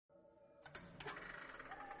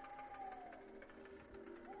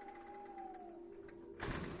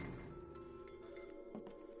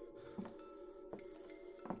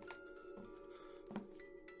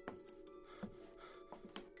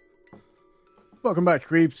Welcome back,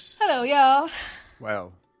 creeps. Hello, y'all.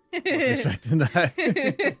 Wow. Wasn't expecting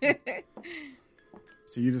that.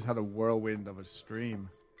 So you just had a whirlwind of a stream.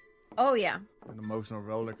 Oh, yeah. An emotional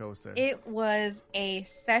roller coaster. It was a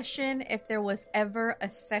session if there was ever a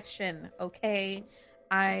session, okay?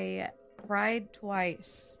 I cried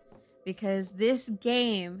twice because this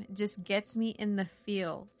game just gets me in the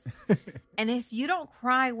feels. And if you don't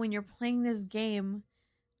cry when you're playing this game,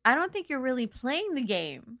 I don't think you're really playing the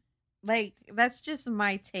game. Like, that's just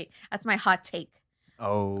my take. That's my hot take.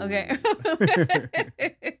 Oh. Okay.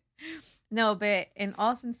 No, but in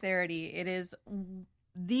all sincerity, it is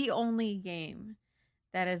the only game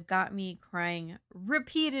that has got me crying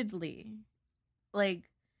repeatedly. Like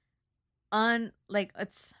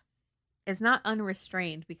it's not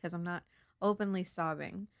unrestrained because I'm not openly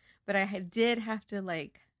sobbing, but I did have to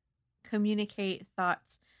like communicate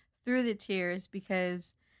thoughts through the tears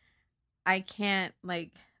because I can't,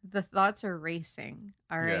 like, the thoughts are racing.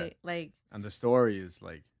 All right. Yeah. Like, and the story is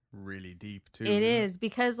like really deep too. it is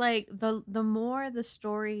because like the more the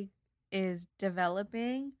story is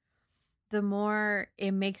developing, the more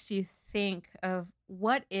it makes you think of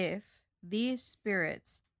what if these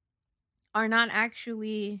spirits are not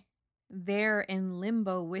actually there in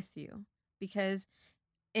limbo with you. Because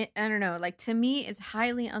I don't know, like, to me it's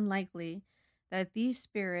highly unlikely that these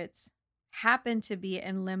spirits happen to be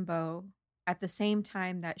in limbo at the same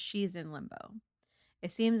time that she's in limbo. It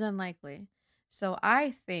seems unlikely. So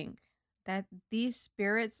I think that these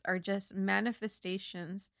spirits are just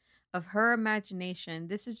manifestations of her imagination.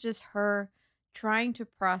 This is just her trying to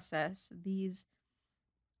process these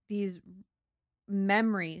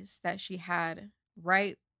memories that she had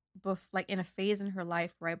right like in a phase in her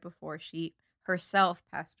life right before she herself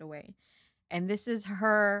passed away. And this is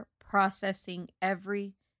her processing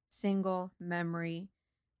every single memory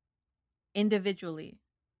individually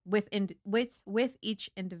with each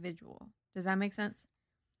individual. Does that make sense?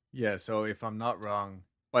 Yeah, so if I'm not wrong,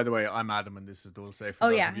 by the way, I'm Adam and this is Dulce for Oh,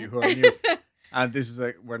 those yeah. of you who are new. And this is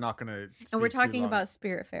like, we're not going to And we're talking about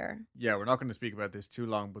Spiritfarer. Yeah, we're not going to speak about this too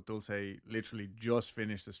long, but Dulce literally just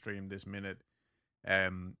finished the stream this minute.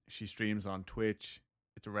 She streams on Twitch.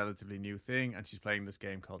 It's a relatively new thing, and she's playing this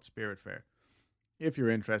game called Spiritfarer. If you're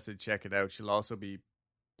interested, check it out. She'll also be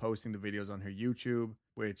posting the videos on her YouTube,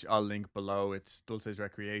 which I'll link below. It's Dulce's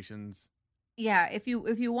Recreations. Yeah, if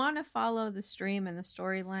you want to follow the stream and the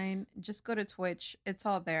storyline, just go to Twitch. It's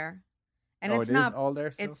all there. And it's not all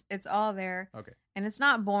there still? It's all there. Okay. And it's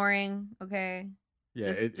not boring, okay? Yeah,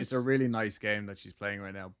 it's a really nice game that she's playing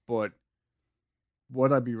right now. But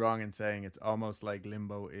would I be wrong in saying it's almost like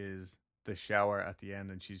Limbo is the shower at the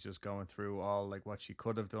end and she's just going through all like what she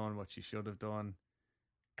could have done, what she should have done?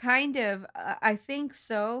 Kind of. I think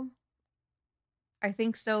so. I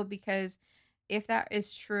think so because if that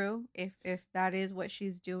is true, if that is what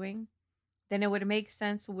she's doing, then it would make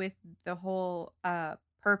sense with the whole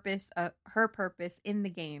purpose of her purpose in the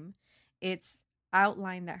game. It's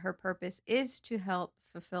outlined that her purpose is to help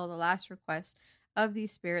fulfill the last request of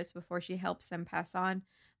these spirits before she helps them pass on.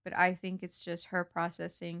 But I think it's just her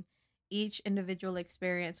processing each individual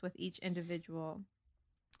experience with each individual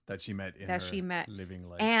that she met in that her she met living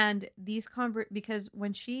life. And these because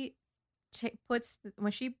when she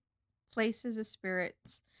when she places the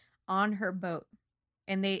spirits on her boat,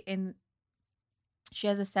 and she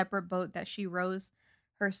has a separate boat that she rows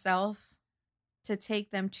herself to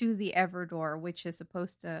take them to the Everdoor, which is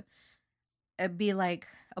supposed to be like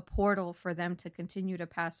a portal for them to continue to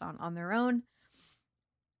pass on their own.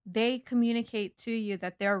 They communicate to you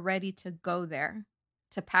that they're ready to go there,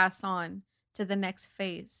 to pass on to the next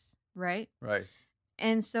phase, right? Right.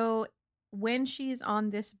 And so when she's on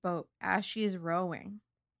this boat, as she's rowing,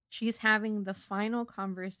 she's having the final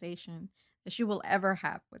conversation that she will ever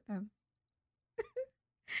have with them.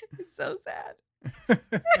 It's so sad.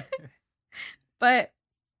 But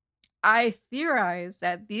I theorize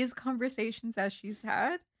that these conversations that she's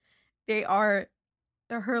had, they're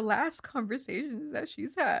her last conversations that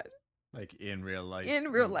she's had. Like in real life.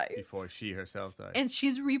 In real life. Before she herself died. And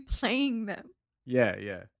she's replaying them. Yeah,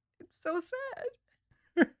 yeah. It's so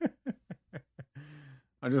sad.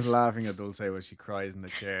 I'm just laughing at Dulce when she cries in the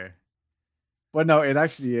chair. But no, it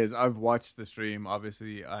actually is. I've watched the stream,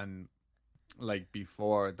 obviously, and like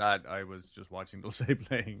before that, I was just watching Dulce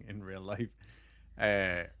playing in real life.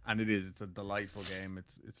 And it's a delightful game.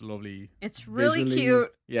 It's lovely. It's really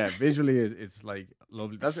cute. Yeah, visually it's like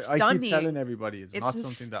lovely. I keep telling everybody it's not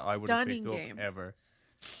something that I would have picked up ever.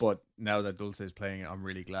 But now that Dulce is playing it, I'm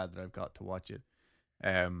really glad that I've got to watch it.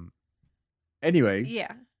 Anyway.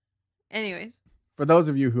 Yeah. Anyways. For those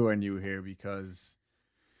of you who are new here, because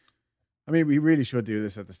I mean, we really should do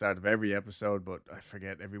this at the start of every episode, but I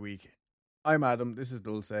forget every week. I'm Adam, this is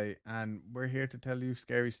Dulce, and we're here to tell you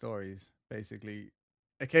scary stories. Basically,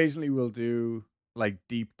 occasionally we'll do like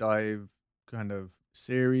deep dive kind of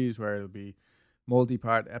series where it'll be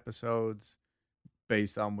multi-part episodes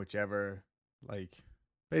based on whichever, like,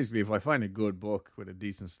 basically, if I find a good book with a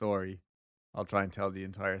decent story, I'll try and tell the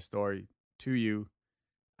entire story to you.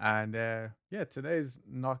 And yeah, today's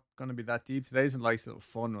not going to be that deep. Today's a nice little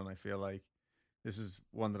fun one, I feel like. This is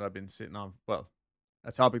one that I've been sitting on, well,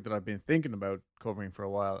 a topic that I've been thinking about covering for a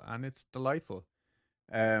while, and it's delightful.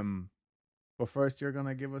 Um, but first, you're going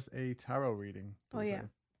to give us a tarot reading. Oh, yeah.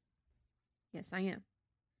 Yes, I am.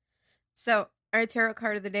 So, our tarot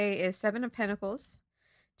card of the day is Seven of Pentacles.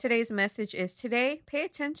 Today's message is today, pay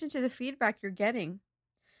attention to the feedback you're getting.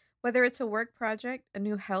 Whether it's a work project, a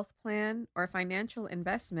new health plan, or a financial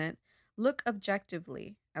investment, look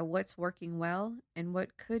objectively at what's working well and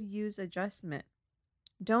what could use adjustment.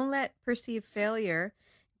 Don't let perceived failure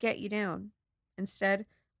get you down. Instead,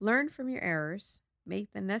 learn from your errors,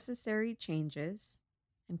 make the necessary changes,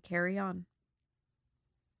 and carry on.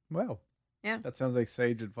 Well, Yeah. that sounds like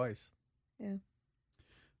sage advice. Yeah.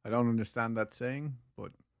 I don't understand that saying,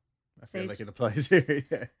 but I feel Sage. like it applies here.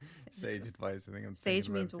 Yeah. Sage advice. I think I'm Sage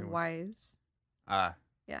thinking about means it too much. wise. Ah.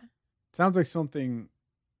 Yeah. Sounds like something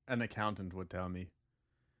an accountant would tell me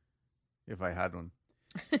if I had one.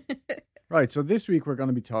 Right, so this week we're going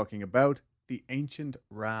to be talking about the Ancient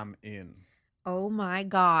Ram Inn. Oh my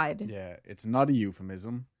God. Yeah, it's not a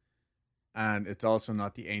euphemism, and it's also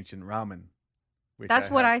not the Ancient Ramen. That's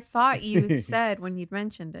what I thought you said when you'd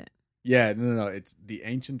mentioned it. Yeah, no. It's the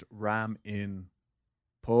Ancient Ram Inn.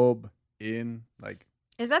 Pub, inn, like...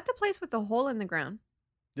 Is that the place with the hole in the ground?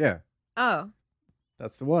 Yeah. Oh.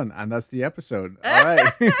 That's the one, and that's the episode. All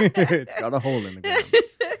right. It's got a hole in the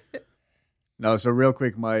ground. No, so real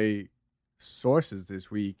quick, my sources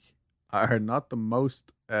this week are not the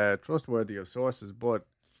most trustworthy of sources, but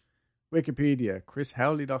Wikipedia,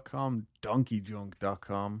 chrishowley.com,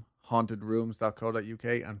 donkeydrunk.com, hauntedrooms.co.uk,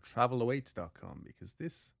 and travelawaits.com, because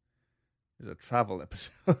this is a travel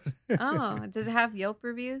episode. Oh, does it have Yelp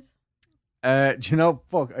reviews? Do you know,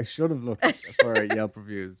 fuck, I should have looked for Yelp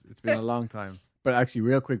reviews. It's been a long time. But actually,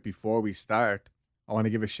 real quick, before we start, I want to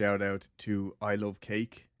give a shout out to I Love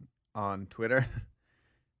Cake on Twitter.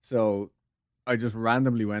 So I just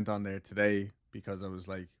randomly went on there today because I was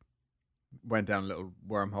like, went down a little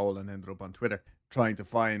wormhole and ended up on Twitter trying to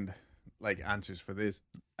find like answers for this.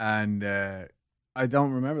 And I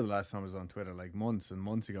don't remember the last time I was on Twitter, like months and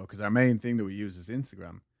months ago, because our main thing that we use is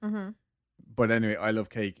Instagram. Mm-hmm. But anyway, I Love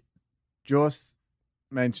Cake just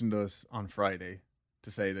mentioned us on Friday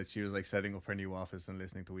to say that she was like setting up her new office and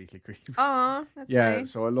listening to Weekly Creep. Oh, that's yeah,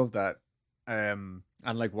 nice. so I love that. And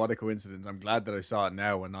like, what a coincidence. I'm glad that I saw it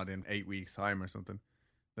now and not in 8 weeks' time or something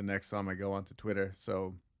the next time I go onto Twitter.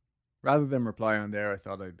 So rather than reply on there, I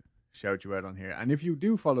thought I'd shout you out on here. And if you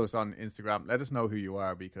do follow us on Instagram, let us know who you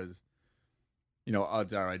are, because, you know,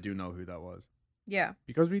 odds are I do know who that was. Yeah.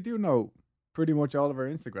 Because we do know pretty much all of our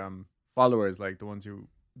Instagram followers, like the ones who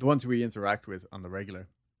we interact with on the regular.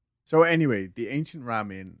 So anyway, the Ancient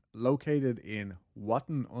Ram Inn, located in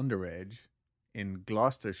Watton-under-Edge in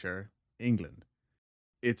Gloucestershire, England.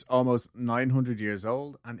 It's almost 900 years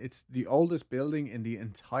old, and it's the oldest building in the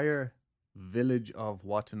entire village of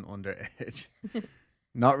Watton-under-Edge.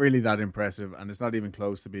 Not really that impressive, and it's not even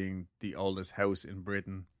close to being the oldest house in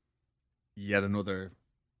Britain. Yet another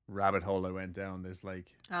rabbit hole I went down. There's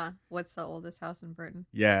like... what's the oldest house in Britain?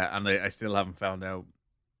 Yeah, and I still haven't found out.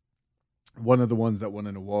 One of the ones that won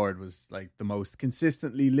an award was like the most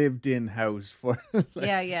consistently lived in house for like,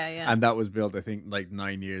 yeah. And that was built, I think, like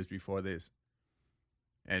 9 years before this.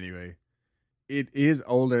 Anyway, it is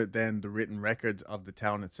older than the written records of the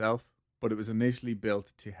town itself, but it was initially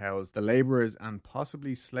built to house the laborers and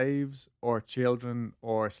possibly slaves or children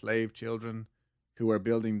or slave children who were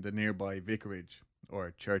building the nearby vicarage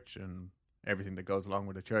or church and everything that goes along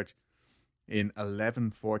with a church in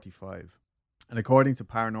 1145. And according to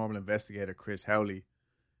paranormal investigator Chris Howley,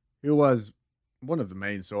 who was one of the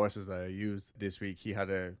main sources that I used this week, he had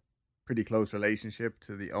a pretty close relationship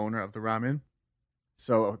to the owner of the Ram Inn.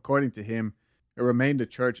 So according to him, it remained a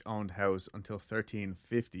church-owned house until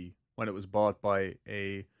 1350, when it was bought by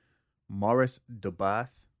a Maurice de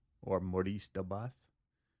Bath,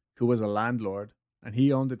 who was a landlord, and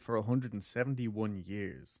he owned it for 171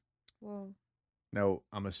 years. Whoa. Now,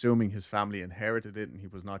 I'm assuming his family inherited it and he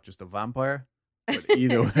was not just a vampire. But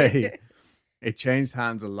either way, it changed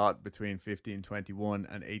hands a lot between 1521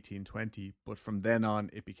 and 1820. But from then on,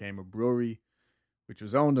 it became a brewery, which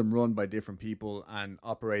was owned and run by different people and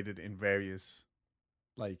operated in various,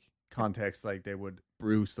 like, context, like they would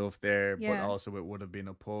brew stuff there, but Yeah. also it would have been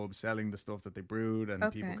a pub selling the stuff that they brewed,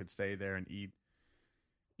 and people Okay. could stay there and eat,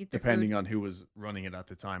 Eat their depending food. on who was running it at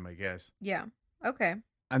the time, I guess. Yeah. Okay.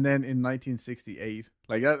 And then in 1968,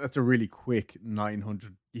 like that's a really quick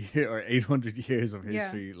 900 year or 800 years of Yeah.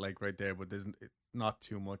 history, like right there, but there's not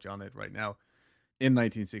too much on it right now. In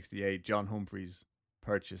 1968, John Humphreys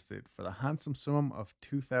purchased it for the handsome sum of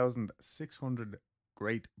 2,600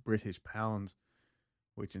 Great British pounds,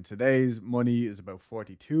 which in today's money is about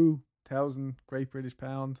 42,000 Great British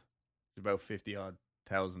pound. It's about 50 odd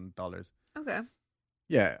 $1,000. Okay.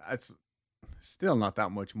 Yeah, it's still not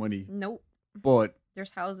that much money, Nope. but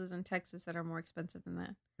There's houses in Texas that are more expensive than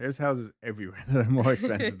that. there's houses everywhere that are more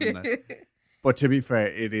expensive than that. But to be fair,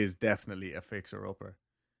 it is definitely a fixer-upper.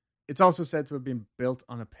 It's also said to have been built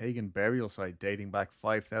on a pagan burial site dating back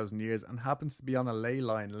 5,000 years and happens to be on a ley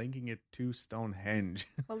line linking it to Stonehenge.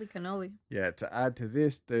 Holy cannoli. Yeah, to add to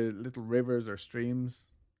this, the little rivers or streams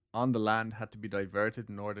on the land had to be diverted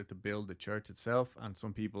in order to build the church itself, and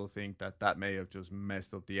some people think that that may have just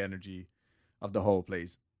messed up the energy of the whole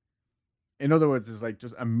place. In other words, there's like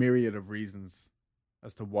just a myriad of reasons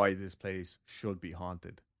as to why this place should be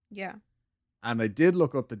haunted. Yeah. And I did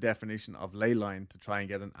look up the definition of ley line to try and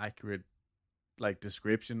get an accurate like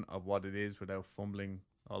description of what it is without fumbling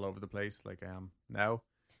all over the place like I am now.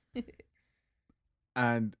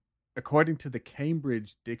 And according to the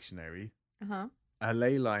Cambridge Dictionary, Uh-huh. a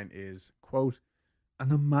ley line is, quote,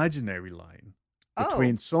 an imaginary line Oh.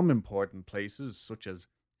 between some important places such as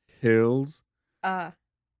hills, Uh.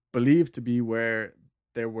 believed to be where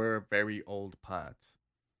there were very old paths.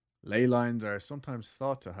 Ley lines are sometimes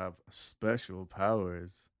thought to have special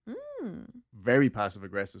powers. Very passive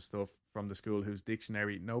aggressive stuff from the school whose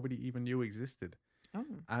dictionary nobody even knew existed.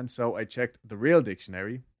 Oh. And so I checked the real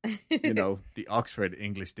dictionary, you know, the Oxford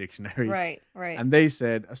English Dictionary. Right, right. And they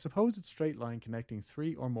said a supposed straight line connecting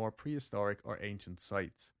 3 or more prehistoric or ancient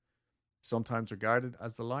sites, sometimes regarded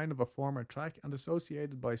as the line of a former track and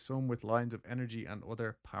associated by some with lines of energy and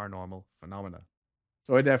other paranormal phenomena.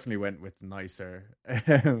 So I definitely went with nicer,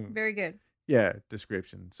 Very good. yeah,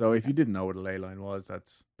 description. So if you didn't know what a ley line was,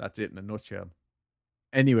 that's it in a nutshell.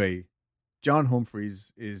 Anyway, John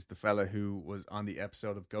Humphreys is the fella who was on the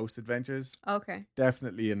episode of Ghost Adventures. Okay.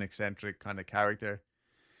 Definitely an eccentric kind of character.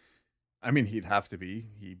 I mean, he'd have to be.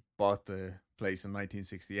 He bought the place in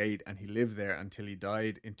 1968 and he lived there until he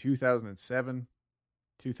died in 2007,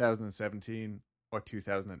 2017, or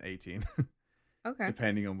 2018. Okay.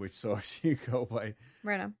 Depending on which source you go by.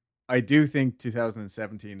 Right on. I do think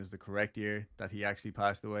 2017 is the correct year that he actually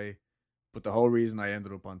passed away. But the whole reason I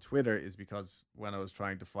ended up on Twitter is because when I was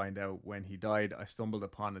trying to find out when he died, I stumbled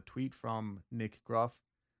upon a tweet from Nick Groff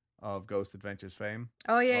of Ghost Adventures fame.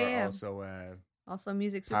 Oh, yeah, or yeah. Also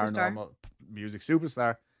music superstar. paranormal music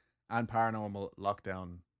superstar and paranormal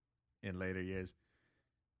lockdown in later years.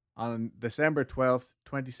 On December 12th,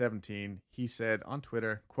 2017, he said on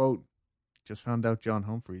Twitter, quote, just found out John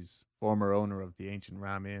Humphreys, former owner of the ancient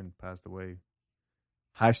Ram Inn, passed away.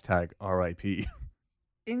 Hashtag RIP.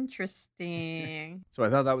 Interesting. So I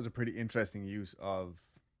thought that was a pretty interesting use of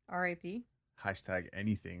R.I.P. hashtag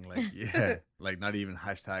anything. Like, yeah, like not even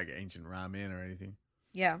hashtag ancient Ram Inn or anything.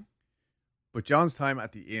 Yeah. But John's time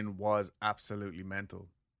at the inn was absolutely mental.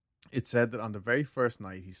 It said that on the very first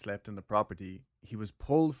night he slept in the property, he was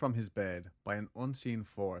pulled from his bed by an unseen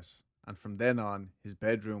force, and from then on, his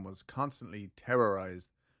bedroom was constantly terrorized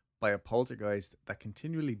by a poltergeist that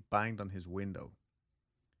continually banged on his window.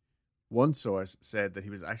 One source said that he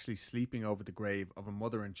was actually sleeping over the grave of a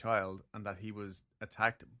mother and child, and that he was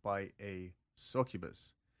attacked by a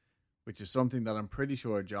succubus, which is something that I'm pretty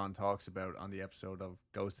sure John talks about on the episode of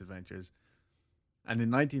Ghost Adventures. And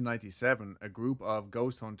in 1997, a group of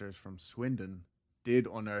ghost hunters from Swindon did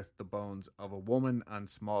unearth the bones of a woman and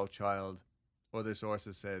small child. Other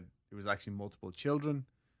sources said it was actually multiple children,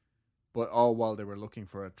 but all while they were looking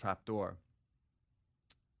for a trapdoor.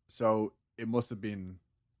 So it must have been,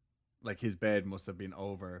 like, his bed must have been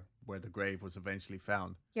over where the grave was eventually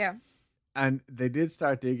found. Yeah. And they did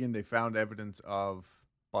start digging. They found evidence of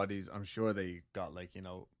bodies. I'm sure they got, like, you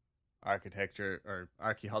know, architecture or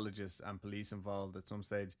archaeologists and police involved at some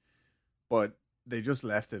stage, but they just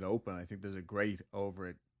left it open. I think there's a grate over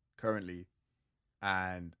it currently,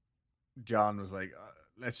 and John was like,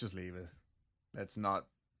 let's just leave it, let's not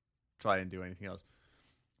try and do anything else.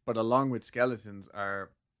 But along with skeletons are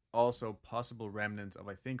also possible remnants of,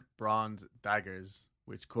 I think, bronze daggers,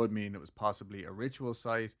 which could mean it was possibly a ritual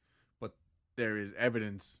site, but there is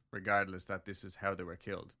evidence regardless that this is how they were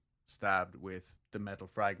killed, stabbed with the metal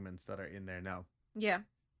fragments that are in there now. Yeah.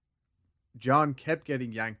 John kept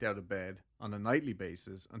getting yanked out of bed on a nightly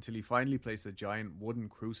basis until he finally placed a giant wooden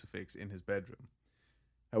crucifix in his bedroom.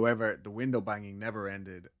 However, the window banging never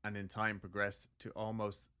ended and in time progressed to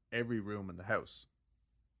almost every room in the house.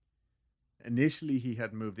 Initially, he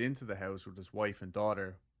had moved into the house with his wife and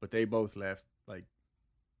daughter, but they both left like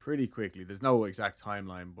pretty quickly. There's no exact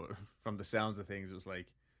timeline, but from the sounds of things, it was like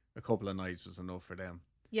a couple of nights was enough for them.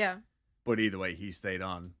 Yeah. But either way, he stayed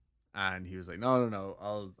on, and he was like,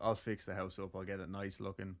 "No, I'll fix the house up. I'll get it nice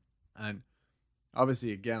looking." And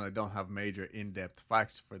obviously, again, I don't have major in-depth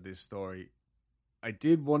facts for this story. I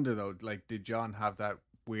did wonder though, like, did John have that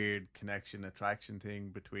weird connection attraction thing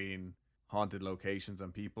between haunted locations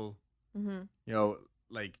and people? Mm-hmm. You know,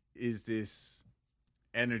 like, is this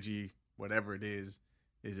energy, whatever it is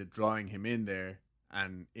it drawing him in there?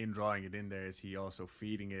 And in drawing it in there, is he also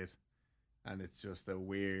feeding it? And it's just a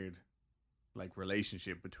weird, like,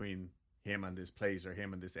 relationship between him and this place, or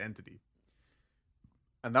him and this entity.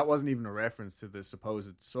 And that wasn't even a reference to the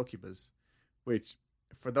supposed succubus, which,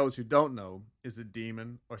 for those who don't know, is a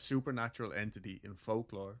demon or supernatural entity in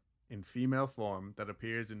folklore in female form that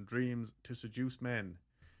appears in dreams to seduce men,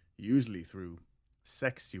 usually through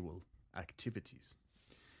sexual activities.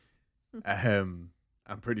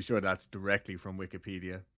 I'm pretty sure that's directly from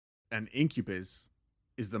Wikipedia. An incubus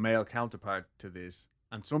is the male counterpart to this,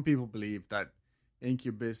 and some people believe that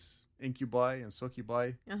incubi and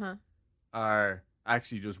succubi are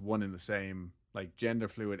actually just one and the same, like gender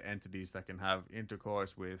fluid entities that can have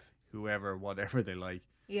intercourse with whoever, whatever they like.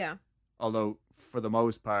 Yeah. Although, for the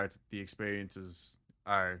most part, the experiences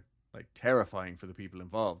are like terrifying for the people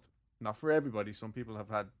involved. Not for everybody. Some people have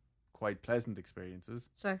had quite pleasant experiences.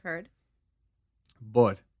 So I've heard.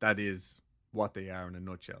 But that is what they are in a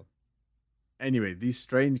nutshell. Anyway, these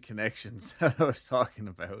strange connections that I was talking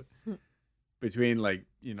about between, like,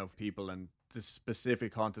 you know, people and the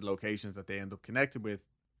specific haunted locations that they end up connected with,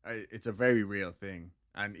 it's a very real thing.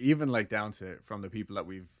 And even, like, down to from the people that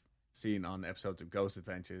we've seen on episodes of Ghost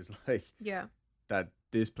Adventures, like, Yeah. that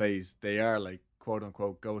this place, they are like quote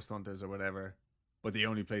unquote ghost hunters or whatever, but the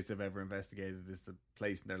only place they've ever investigated is the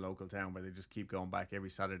place in their local town where they just keep going back every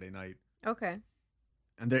Saturday night. Okay.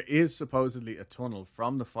 And there is supposedly a tunnel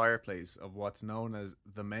from the fireplace of what's known as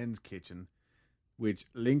the men's kitchen, which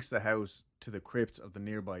links the house to the crypt of the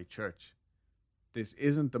nearby church. This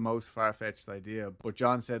isn't the most far-fetched idea, but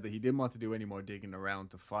John said that he didn't want to do any more digging around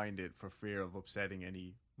to find it for fear of upsetting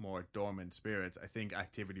any more dormant spirits. I think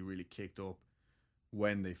activity really kicked up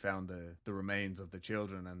when they found the remains of the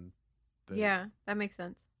children and yeah, that makes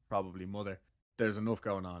sense. Probably mother. There's enough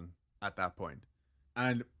going on at that point.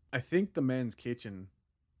 And I think the men's kitchen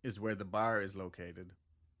is where the bar is located,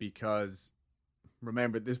 because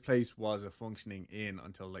remember, this place was a functioning inn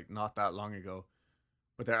until like not that long ago.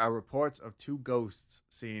 But there are reports of two ghosts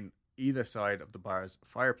seen either side of the bar's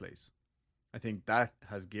fireplace. I think that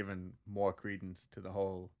has given more credence to the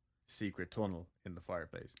whole secret tunnel in the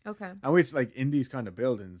fireplace. Okay. And which, like, in these kind of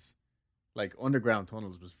buildings, like, underground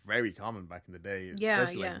tunnels was very common back in the day,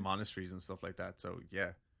 especially like monasteries and stuff like that. So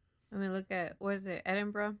yeah. I mean, look at, what is it,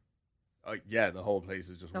 Edinburgh? Yeah, the whole place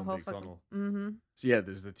is just one big tunnel. Mm-hmm. So yeah,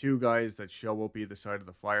 there's the two guys that show up either side of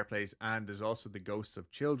the fireplace, and there's also the ghosts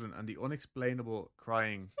of children and the unexplainable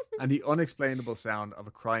crying and the unexplainable sound of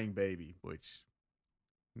a crying baby, which,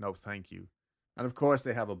 no thank you. And of course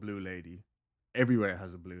they have a blue lady. Everywhere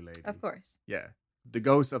has a blue lady. Of course. Yeah. The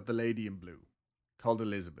ghost of the lady in blue, called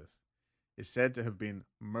Elizabeth, is said to have been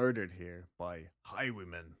murdered here by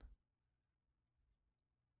highwaymen.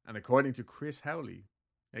 And according to Chris Howley,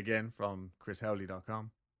 again from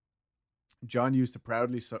chrishowley.com, John used to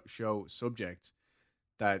proudly show subjects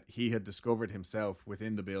that he had discovered himself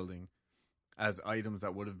within the building as items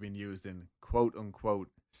that would have been used in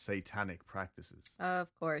quote-unquote satanic practices. Of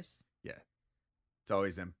course. Yeah. It's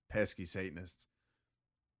always them pesky Satanists.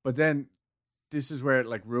 But then, this is where,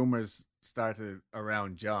 like, rumors started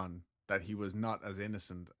around John that he was not as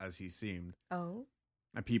innocent as he seemed. Oh.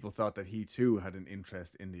 And people thought that he too had an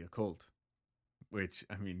interest in the occult. Which,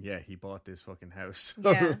 I mean, yeah, he bought this fucking house.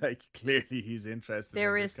 So, yeah. like, clearly he's interested.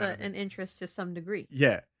 There is an interest to some degree.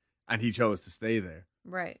 Yeah. And he chose to stay there.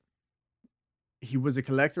 Right. He was a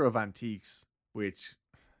collector of antiques, which,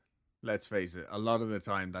 let's face it, a lot of the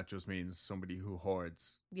time that just means somebody who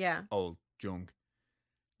hoards old junk.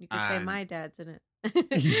 You could say my dad's in it.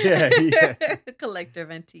 Yeah. Collector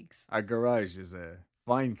of antiques. Our garage is a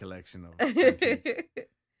fine collection of antiques.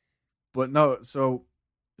 But no, so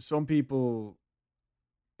some people,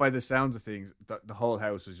 by the sounds of things, the whole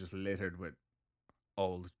house was just littered with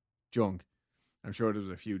old junk. I'm sure there was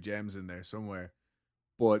a few gems in there somewhere.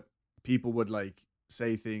 But people would, like,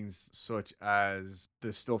 say things such as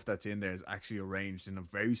the stuff that's in there is actually arranged in a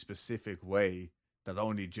very specific way that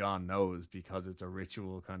only John knows because it's a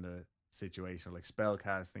ritual kind of situation, like spell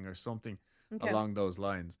casting or something Okay. along those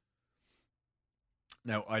lines.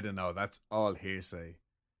 Now, I don't know. That's all hearsay.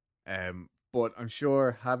 But I'm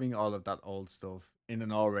sure having all of that old stuff in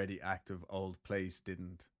an already active old place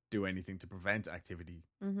didn't do anything to prevent activity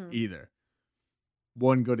Mm-hmm. either.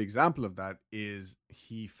 One good example of that is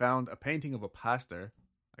he found a painting of a pastor.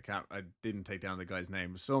 I didn't take down the guy's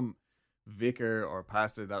name. Some vicar or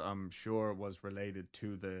pastor that I'm sure was related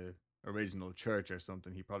to the original church or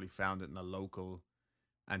something. He probably found it in a local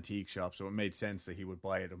antique shop, so it made sense that he would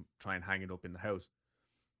buy it and try and hang it up in the house.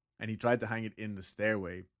 And he tried to hang it in the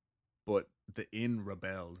stairway, but the inn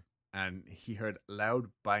rebelled, and he heard loud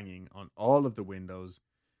banging on all of the windows.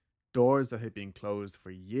 Doors that had been closed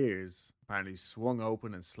for years apparently swung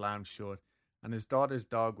open and slammed shut, and his daughter's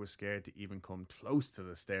dog was scared to even come close to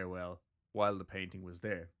the stairwell while the painting was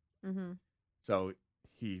there. Mm-hmm. So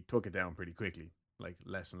he took it down pretty quickly, like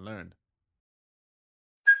lesson learned.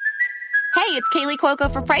 Hey, it's Kaylee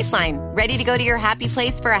Cuoco for Priceline. Ready to go to your happy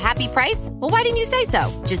place for a happy price? Well, why didn't you say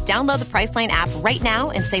so? Just download the Priceline app right now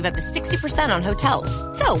and save up to 60% on hotels.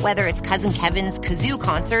 So whether it's Cousin Kevin's Kazoo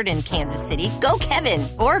Concert in Kansas City, go Kevin,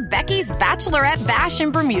 or Becky's Bachelorette Bash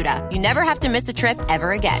in Bermuda, you never have to miss a trip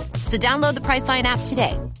ever again. So download the Priceline app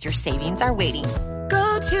today. Your savings are waiting.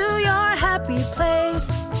 Go to your happy place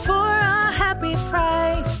for a happy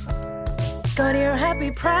price. Go to your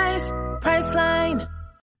happy price, Priceline.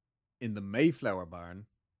 In the Mayflower Barn,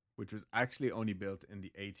 which was actually only built in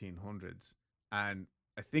the 1800s, and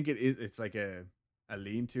I think it's like a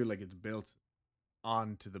lean-to, like it's built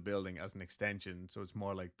onto the building as an extension, so it's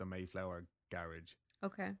more like the Mayflower Garage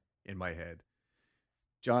Okay. in my head.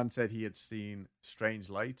 John said he had seen strange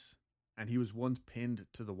lights, and he was once pinned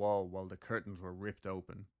to the wall while the curtains were ripped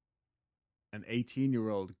open. An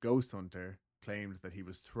 18-year-old ghost hunter claimed that he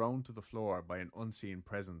was thrown to the floor by an unseen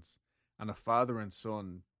presence, and a father and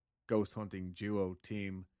son ghost hunting duo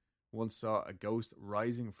team once saw a ghost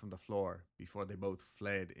rising from the floor before they both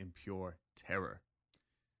fled in pure terror.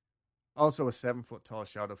 Also, a 7-foot tall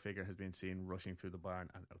shadow figure has been seen rushing through the barn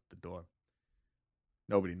and out the door.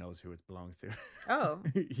 Nobody knows who it belongs to. Oh.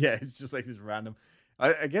 Yeah, it's just like this random.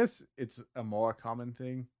 I guess it's a more common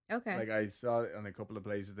thing. Okay. Like I saw it on a couple of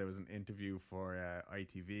places. There was an interview for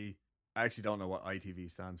ITV. I actually don't know what ITV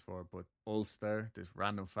stands for, but Ulster, this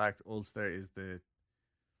random fact, Ulster is the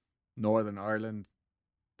Northern Ireland.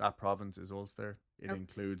 That province is Ulster. It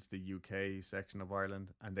includes the UK section of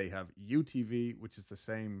Ireland, and they have UTV, which is the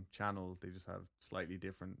same channel. They just have slightly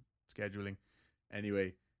different scheduling.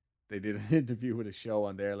 Anyway, they did an interview with a show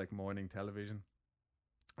on there, like morning television,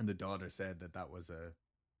 and the daughter said that was a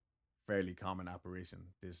fairly common apparition.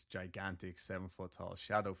 This gigantic 7-foot tall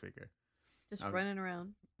shadow figure. Just running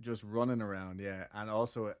around. Just running around, yeah. And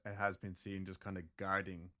also it has been seen just kind of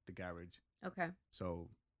guarding the garage. Okay. So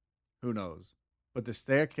who knows? But the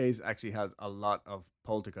staircase actually has a lot of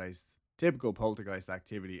typical poltergeist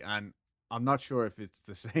activity. And I'm not sure if it's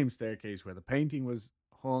the same staircase where the painting was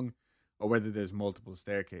hung or whether there's multiple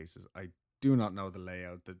staircases. I do not know the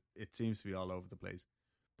layout. That it seems to be all over the place.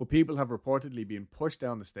 But people have reportedly been pushed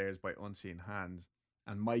down the stairs by unseen hands.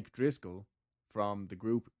 And Mike Driscoll from the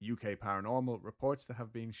group UK Paranormal reports to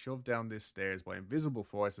have been shoved down this stairs by invisible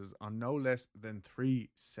forces on no less than 3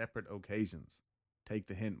 separate occasions. Take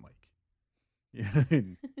the hint, Mike. Yeah,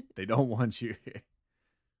 they don't want you here.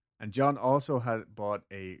 And John also had bought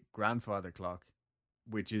a grandfather clock,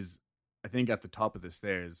 which is, I think, at the top of the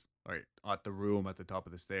stairs, or at the room at the top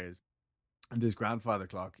of the stairs. And this grandfather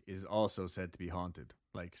clock is also said to be haunted,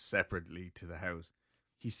 like separately to the house.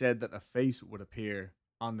 He said that a face would appear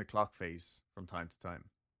on the clock face from time to time.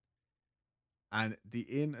 And the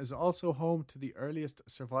inn is also home to the earliest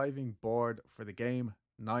surviving board for the game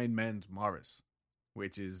Nine Men's Morris,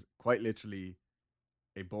 which is quite literally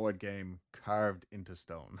a board game carved into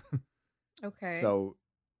stone. Okay. So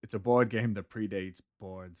it's a board game that predates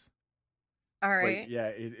boards. All right. But yeah,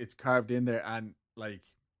 it's carved in there, and like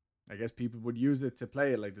I guess people would use it to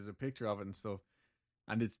play it. Like there's a picture of it and stuff,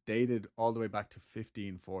 and it's dated all the way back to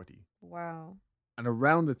 1540. Wow. And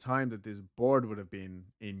around the time that this board would have been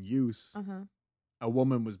in use, Uh-huh. a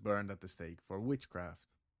woman was burned at the stake for witchcraft.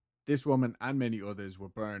 This woman and many others were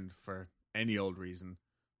burned for any old reason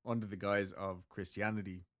under the guise of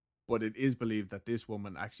Christianity. But it is believed that this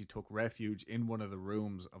woman actually took refuge in one of the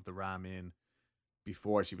rooms of the Ram Inn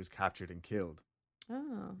before she was captured and killed.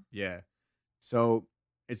 Oh. Yeah. So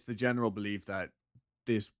it's the general belief that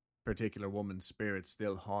this particular woman's spirit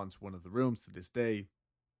still haunts one of the rooms to this day.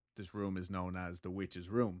 This room is known as the Witch's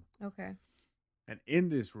Room. Okay. And in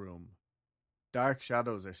this room, dark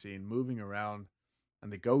shadows are seen moving around,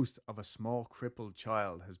 and the ghost of a small crippled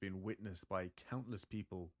child has been witnessed by countless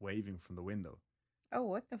people waving from the window. Oh,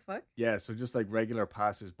 what the fuck? Yeah, so just like regular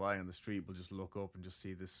passers-by on the street will just look up and just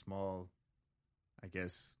see this small, I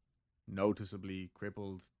guess, noticeably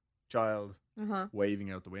crippled child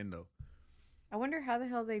waving out the window. I wonder how the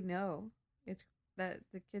hell they know it's that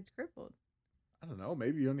the kid's crippled. I don't know.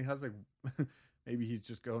 Maybe he only has like, maybe he's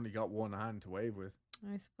just only got one hand to wave with.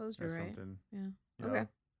 I suppose Or you're right. something. Yeah. You Okay. know?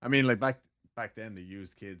 I mean, like back then they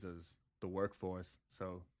used kids as the workforce,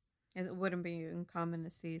 so It wouldn't be uncommon to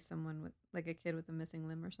see someone with like a kid with a missing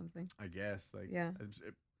limb or something. I guess like Yeah. it's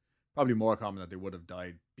probably more common that they would have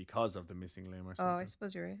died because of the missing limb or Oh, something. I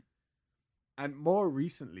suppose you're right. And more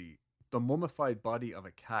recently, the mummified body of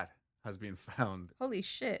a cat has been found. Holy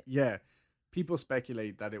shit. Yeah, people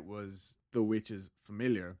speculate that it was the witch's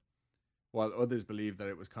familiar, while others believe that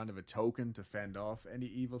it was kind of a token to fend off any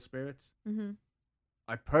evil spirits. Mm-hmm.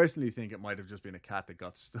 I personally think it might have just been a cat that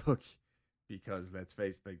got stuck, because let's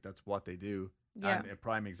face it, like that's what they do. Yeah. And a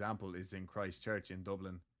prime example is in Christchurch in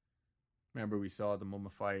Dublin. Remember, we saw the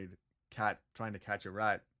mummified cat trying to catch a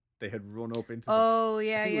rat. They had run up into Oh, I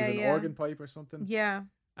yeah, think yeah, it was an yeah. organ pipe or something. Yeah.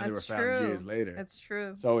 And they were That's found true. years later. That's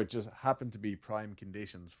true. So it just happened to be prime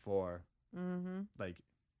conditions for Mm-hmm. like,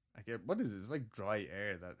 I get what is it? It's like dry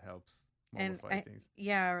air that helps And mummify things.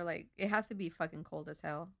 yeah, or like it has to be fucking cold as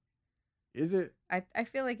hell. Is it? I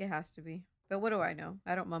feel like it has to be. But what do I know?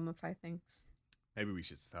 I don't mummify things. Maybe we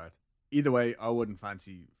should start. Either way, I wouldn't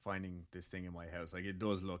fancy finding this thing in my house. Like, it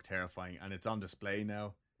does look terrifying, and it's on display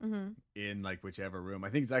now Mm-hmm. in like whichever room. I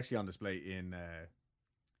think it's actually on display in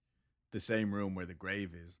the same room where the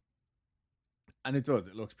grave is, and it does.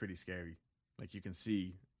 It looks pretty scary. Like, you can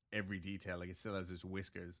see every detail. Like, it still has its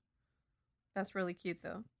whiskers. That's really cute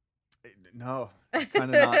though. No, kind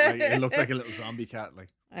of not. Like, it looks like a little zombie cat. Like,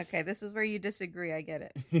 Okay, this is where you disagree. I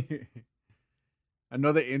get it.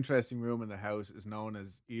 another interesting room in the house is known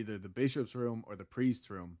as either the bishop's room or the priest's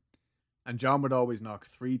room. And John would always knock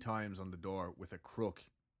 3 times on the door with a crook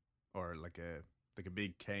or like a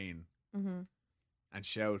big cane Mm-hmm. and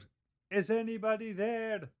shout, "Is anybody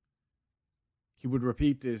there?" He would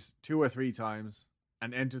repeat this 2 or 3 times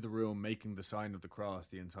and enter the room making the sign of the cross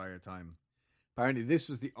the entire time. Apparently this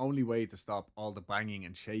was the only way to stop all the banging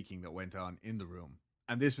and shaking that went on in the room.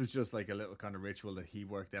 And this was just like a little kind of ritual that he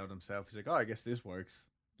worked out himself. He's like, "Oh, I guess this works."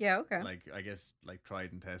 Yeah. Okay. Like, I guess, like,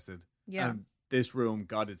 tried and tested. yeah. And this room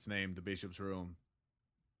got its name, the bishop's room,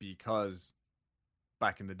 because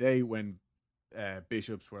back in the day when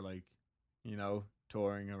bishops were like, you know,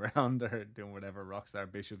 touring around or doing whatever rockstar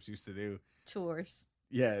bishops used to do. Tours.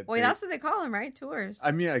 Yeah. Well, that's what they call them, right? Tours.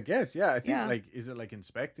 I mean, I guess, yeah. I think, Yeah. like, is it like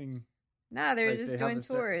inspecting? Nah, they're like, just they have doing a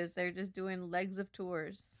set- tours. They're just doing legs of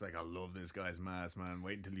tours. It's like, I love this guy's mass, man.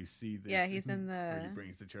 Wait until you see this. Yeah, he's in where he the.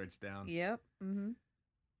 brings the church down. Yep. Mm-hmm.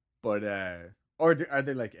 But, are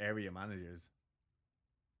they like area managers?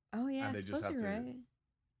 Oh yeah, And I they just suppose have you're to- right.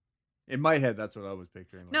 In my head, that's what I was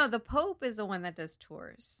picturing. Like. No, the Pope is the one that does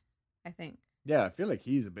tours, I think. Yeah, I feel like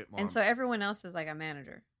he's a bit more. And so everyone else is like a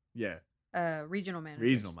manager, yeah. regional manager.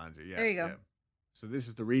 Regional manager, yeah. There you go. Yeah. So this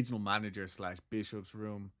is the regional manager / bishop's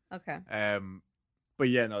room. Okay. But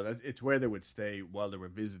yeah, no, it's where they would stay while they were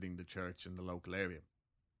visiting the church in the local area.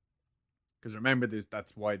 Because remember,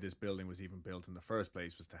 that's why this building was even built in the first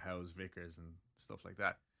place, was to house vicars and stuff like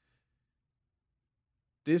that.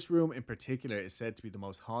 This room in particular is said to be the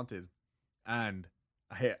most haunted, and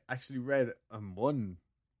I actually read one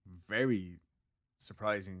very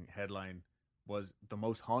surprising headline was the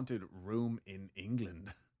most haunted room in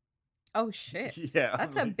England. Oh shit. Yeah,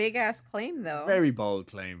 That's I'm a like, big ass claim though. very bold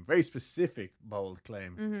claim, very specific bold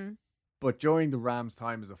claim. Mm-hmm. But during the Ram's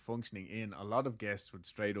time as a functioning inn, a lot of guests would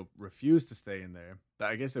straight up refuse to stay in there.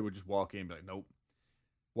 I guess they would just walk in and be like, nope.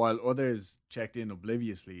 While others checked in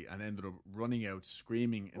obliviously and ended up running out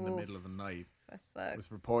screaming in the middle of the night, That sucks.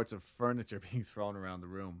 with reports of furniture being thrown around the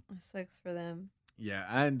room. That sucks for them. Yeah,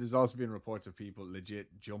 and there's also been reports of people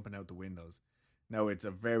legit jumping out the windows. Now, it's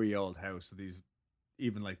a very old house, so these,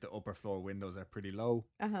 even like the upper floor windows are pretty low,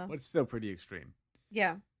 Uh-huh. but it's still pretty extreme.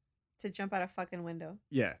 Yeah. To jump out a fucking window.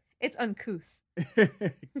 Yeah. It's uncouth.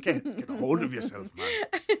 get a hold of yourself, man.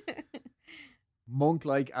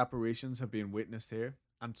 Monk-like apparitions have been witnessed here,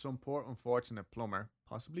 and some poor unfortunate plumber,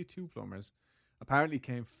 possibly 2 plumbers, apparently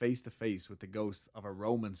came face to face with the ghost of a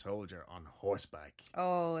Roman soldier on horseback.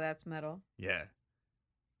 Oh, that's metal. Yeah.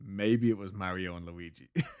 Maybe it was Mario and Luigi.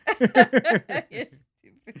 You're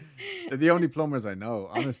stupid. They're the only plumbers I know,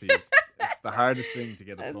 honestly. It's the hardest thing to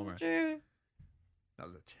get a That's plumber. true. That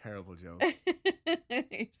was a terrible joke.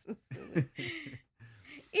 You're so silly.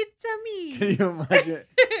 It's a me. Can you imagine?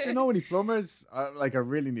 Do you know any plumbers? Like, I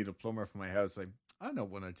really need a plumber for my house. Like, I know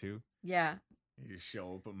one or two. Yeah. You just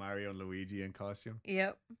show up with Mario and Luigi in costume.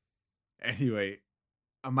 Yep. Anyway,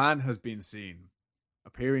 a man has been seen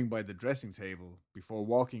appearing by the dressing table before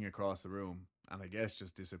walking across the room, and I guess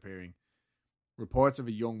just disappearing. Reports of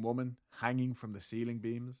a young woman hanging from the ceiling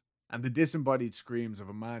beams, and the disembodied screams of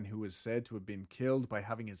a man who was said to have been killed by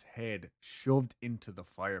having his head shoved into the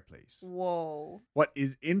fireplace. Whoa. What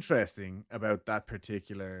is interesting about that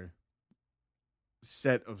particular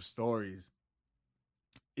set of stories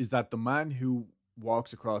is that the man who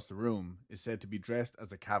walks across the room is said to be dressed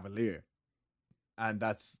as a cavalier. And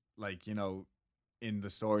that's like, you know, in the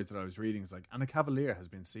stories that I was reading, it's like, and a cavalier has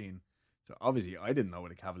been seen. So obviously I didn't know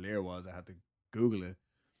what a cavalier was. I had to Google it.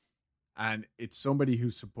 And it's somebody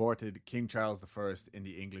who supported King Charles I in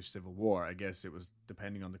the English Civil War. I guess it was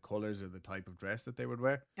depending on the colours or the type of dress that they would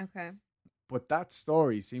wear. Okay. But that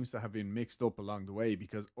story seems to have been mixed up along the way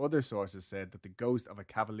because other sources said that the ghost of a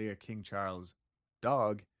Cavalier King Charles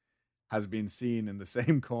dog has been seen in the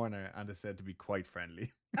same corner and is said to be quite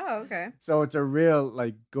friendly. Oh, okay. So it's a real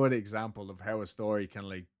like good example of how a story can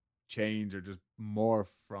like change or just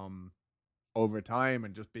morph from over time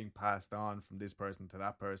and just being passed on from this person to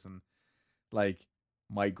that person. Like,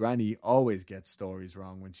 my granny always gets stories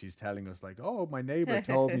wrong when she's telling us like, oh, my neighbor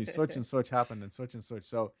told me such and such happened and such and such.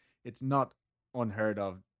 So it's not unheard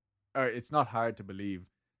of, or it's not hard to believe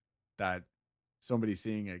that somebody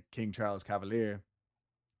seeing a King Charles Cavalier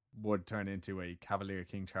would turn into a Cavalier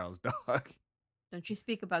King Charles dog. Don't you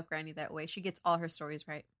speak about Granny that way. She gets all her stories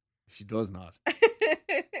right. She does not.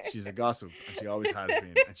 She's a gossip, and she always has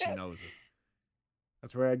been, and she knows it.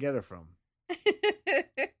 That's where I get her from.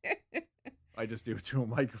 I just do it to a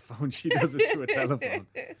microphone. She does it to a telephone.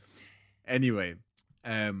 Anyway,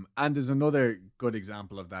 and there's another good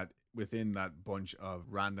example of that within that bunch of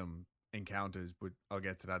random encounters, but I'll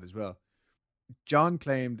get to that as well. John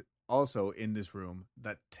claimed also in this room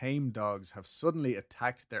that tame dogs have suddenly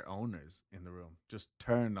attacked their owners in the room, just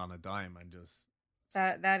turned on a dime and just...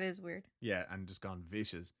 That is weird. Yeah, and just gone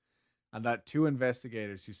vicious. And that 2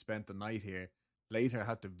 investigators who spent the night here later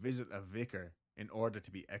had to visit a vicar in order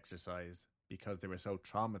to be exorcised because they were so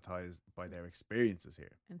traumatized by their experiences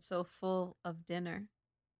here. And so full of dinner.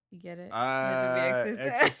 You get it?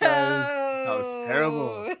 Exercise. That was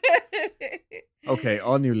terrible. Okay,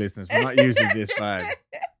 all new listeners, we're not usually this bad.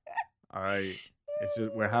 All right. It's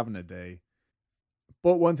just, we're having a day.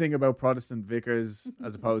 But one thing about Protestant vicars,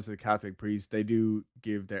 as opposed to the Catholic priests, they do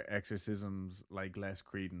give their exorcisms like less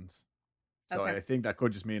credence. So Okay. I think that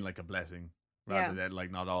could just mean like a blessing rather Yeah. than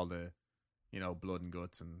like not all the, you know, blood and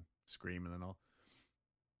guts and screaming and all.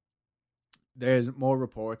 There's more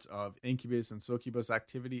reports of incubus and succubus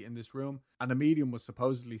activity in this room, and a medium was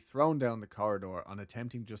supposedly thrown down the corridor on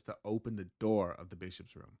attempting just to open the door of the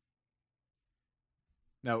bishop's room.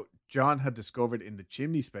 Now, John had discovered in the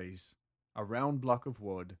chimney space a round block of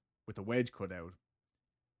wood with a wedge cut out,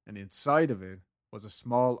 and inside of it was a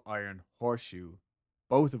small iron horseshoe,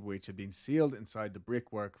 both of which had been sealed inside the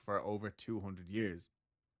brickwork for over 200 years.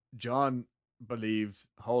 John believed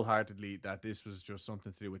wholeheartedly that this was just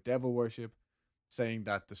something to do with devil worship, saying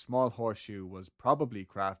that the small horseshoe was probably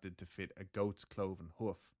crafted to fit a goat's cloven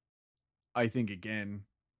hoof. I think, again,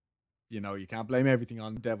 you know, you can't blame everything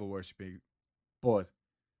on devil worshipping, but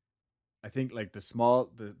I think like the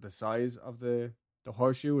size of the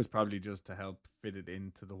horseshoe was probably just to help fit it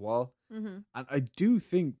into the wall. Mm-hmm. And I do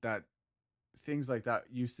think that things like that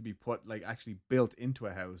used to be put, like, actually built into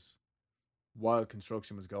a house while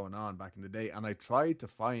construction was going on back in the day. And I tried to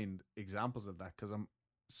find examples of that because I'm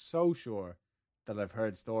so sure that I've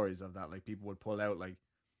heard stories of that. Like, people would pull out like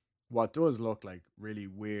what does look like really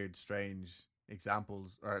weird, strange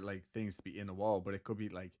examples or like things to be in a wall, but it could be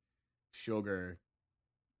like sugar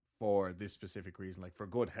for this specific reason, like for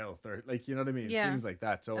good health or like, you know what I mean? Yeah. Things like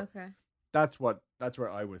that. So Okay. that's where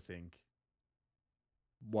I would think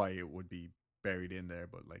why it would be buried in there,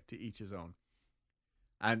 but like to each his own.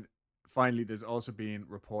 And finally, there's also been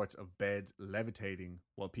reports of beds levitating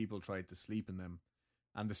while people tried to sleep in them,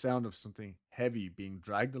 and the sound of something heavy being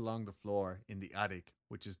dragged along the floor in the attic,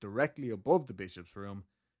 which is directly above the bishop's room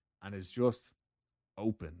and is just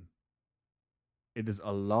open. It is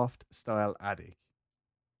a loft style attic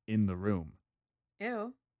in the room.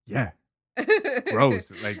 Ew. Yeah.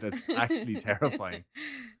 Gross. Like, that's actually terrifying.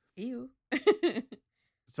 Ew.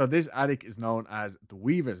 So this attic is known as the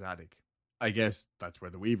Weaver's Attic. I guess that's where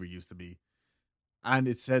the Weaver used to be. And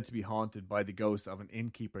it's said to be haunted by the ghost of an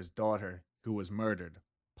innkeeper's daughter who was murdered,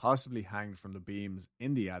 possibly hanged from the beams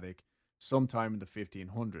in the attic sometime in the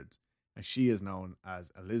 1500s. And she is known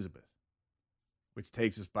as Elizabeth. which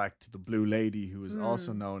takes us back to the Blue Lady, who is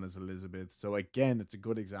also Mm. known as Elizabeth. So again, it's a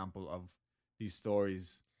good example of these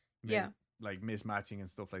stories, Yeah. like mismatching and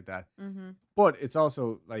stuff like that. Mm-hmm. But it's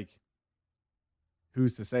also like,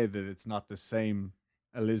 who's to say that it's not the same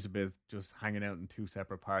Elizabeth just hanging out in two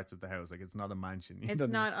separate parts of the house? Like, it's not a mansion. you It's know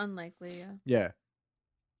what I mean? not unlikely, yeah. Yeah.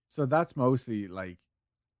 So that's mostly like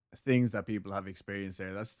things that people have experienced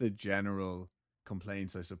there. That's the general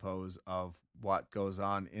complaints, I suppose, of what goes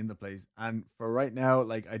on in the place. And for right now,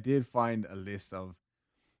 like, I did find a list of,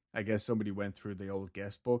 I guess somebody went through the old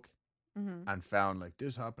guest book Mm-hmm. and found like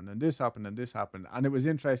this happened and this happened and this happened. And it was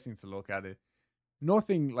interesting to look at it.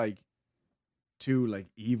 Nothing like too like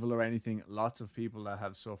evil or anything. Lots of people that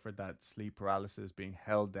have suffered that sleep paralysis, being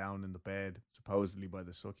held down in the bed, supposedly by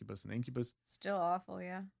the succubus and incubus. Still awful,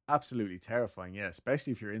 yeah. Absolutely terrifying, yeah,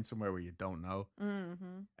 especially if you're in somewhere where you don't know.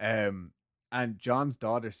 Mm-hmm. And John's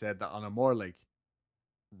daughter said that on a more like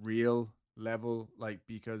real level, like,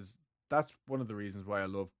 because that's one of the reasons why I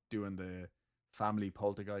love doing the family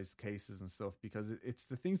poltergeist cases and stuff, because it's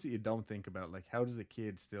the things that you don't think about, like how does a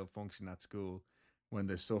kid still function at school when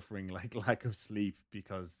they're suffering like lack of sleep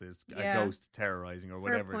because there's Yeah. a ghost terrorizing or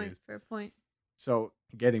whatever it is. Fair point. So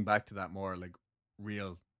getting back to that more like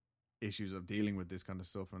real issues of dealing with this kind of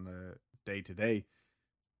stuff on a day to day,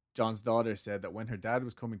 John's daughter said that when her dad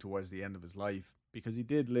was coming towards the end of his life, because he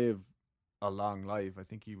did live a long life, I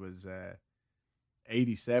think he was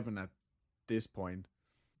 87 at this point,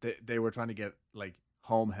 they were trying to get like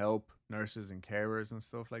home help, nurses and carers and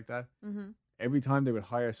stuff like that. Mm-hmm. Every time they would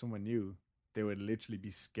hire someone new, they would literally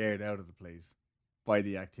be scared out of the place by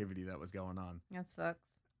the activity that was going on. That sucks.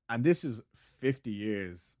 And this is 50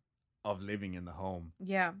 years of living in the home.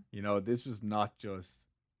 Yeah. You know, this was not just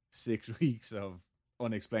 6 weeks of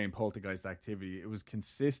unexplained poltergeist activity. It was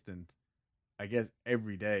consistent, I guess,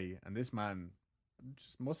 every day. And this man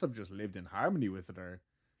must have just lived in harmony with it, or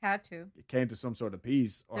Had to. it came to some sort of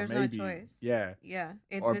peace, or There's maybe no choice. Yeah. Yeah.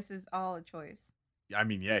 Or- This is all a choice. I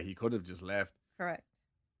mean, yeah, he could have just left. Correct.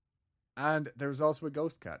 And there was also a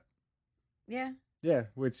ghost cat. Yeah. Yeah,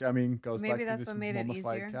 which I mean goes Maybe back that's to this what made it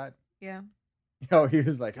mummified easier. cat. Yeah. Oh, he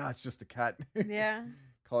was like, it's just a cat. Yeah.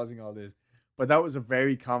 Causing all this. But that was a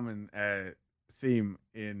very common theme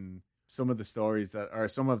in some of the stories that are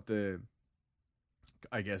some of the,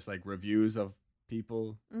 I guess, like reviews of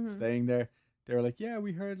people Mhm. staying there. They were like, yeah,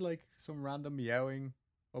 we heard like some random meowing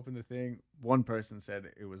up in the thing. One person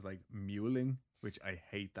said it was like mewling, which I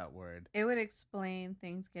hate that word. It would explain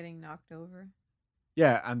things getting knocked over.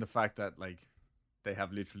 Yeah, and the fact that like they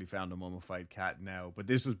have literally found a mummified cat now, but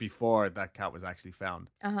this was before that cat was actually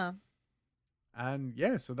found. Uh-huh. And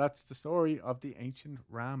yeah, so that's the story of the ancient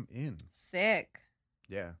Ram Inn. Sick.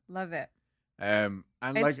 Yeah. Love it. And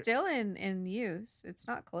It's like, still in use. It's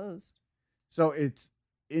not closed. so it's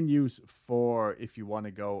in use for if you want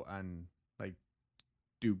to go and like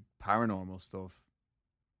do paranormal stuff.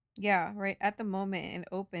 Yeah, right at the moment it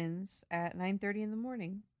opens at 9:30 in the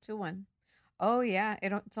morning to 1. Oh yeah,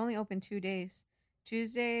 it's only open 2 days.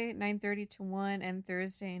 Tuesday 9:30 to 1 and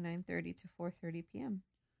Thursday 9:30 to 4:30 p.m.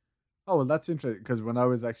 Oh, well, that's interesting because when I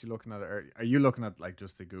was actually looking at it, are you looking at like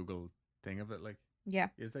just the Google thing of it? Like, Yeah.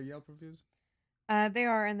 is there Yelp reviews? They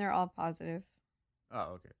are, and they're all positive.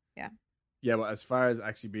 Oh, okay. Yeah. Yeah, but as far as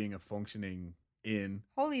actually being a functioning inn,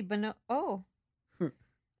 Holy banana. Oh.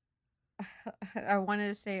 I wanted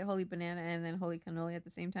to say holy banana and then holy cannoli at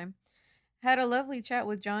the same time. Had a lovely chat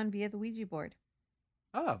with John via the Ouija board.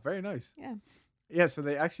 very nice. Yeah. Yeah, so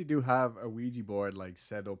they actually do have a Ouija board like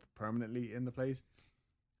set up permanently in the place,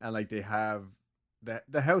 and like they have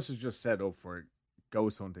the house is just set up for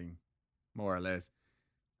ghost hunting, more or less.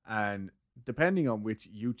 And depending on which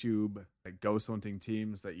YouTube ghost hunting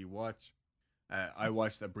teams that you watch, I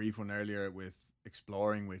watched a brief one earlier with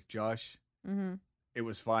Exploring with Josh. Mm-hmm. It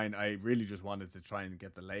was fine. I really just wanted to try and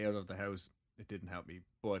get the layout of the house. It didn't help me,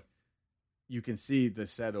 but you can see the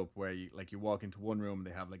setup where you walk into one room and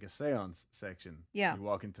they have like a seance section. Yeah. You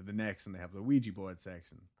walk into the next and they have the Ouija board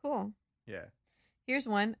section. Cool. Yeah. Here's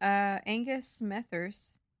one. Angus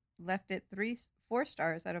Smethers left it 4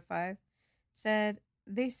 stars out of 5.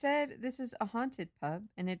 They said this is a haunted pub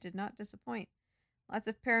and it did not disappoint. Lots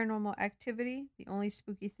of paranormal activity. The only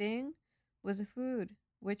spooky thing was the food,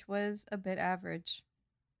 which was a bit average.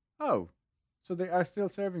 Oh, so they are still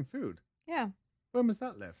serving food. Yeah. When was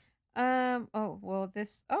that left?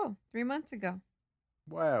 3 months ago.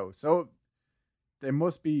 Wow. So they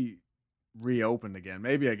must be reopened again.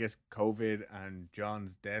 Maybe I guess COVID and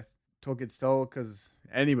John's death took its toll. Because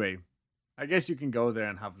anyway, I guess you can go there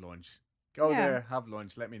and have lunch. Go Yeah. there, have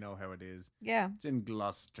lunch. Let me know how it is. Yeah. It's in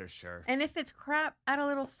Gloucestershire. And if it's crap, add a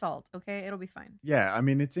little salt, okay? It'll be fine. Yeah, I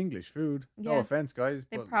mean it's English food. No Yeah. offense, guys.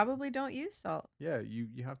 They but probably don't use salt. yeah, you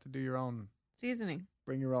have to do your own. Seasoning.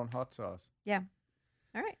 Bring your own hot sauce. Yeah.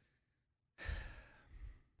 All right.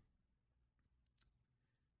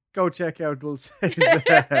 Go check out Dulce's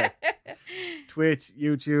Twitch,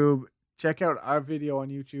 YouTube. Check out our video on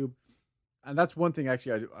YouTube. And that's one thing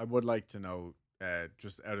actually I would like to know,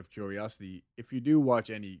 just out of curiosity. If you do watch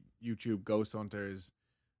any YouTube ghost hunters,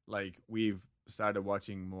 like we've started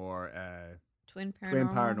watching more Twin Twin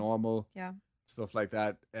Paranormal, Yeah. stuff like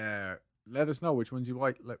that. Let us know which ones you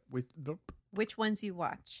like. Which ones you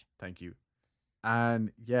watch. Thank you.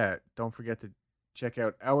 And yeah, don't forget to check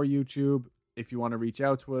out our YouTube. If you want to reach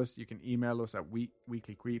out to us, you can email us at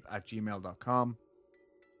weeklycreep@gmail.com.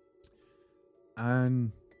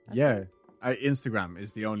 And yeah, Instagram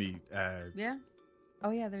is the only Yeah. Oh,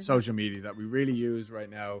 yeah. There's social media that we really use right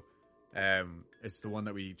now. It's the one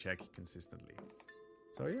that we check consistently.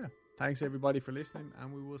 So yeah, thanks everybody for listening,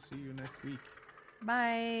 and we will see you next week.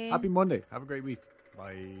 Bye. Happy Monday. Have a great week.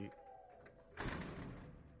 Bye.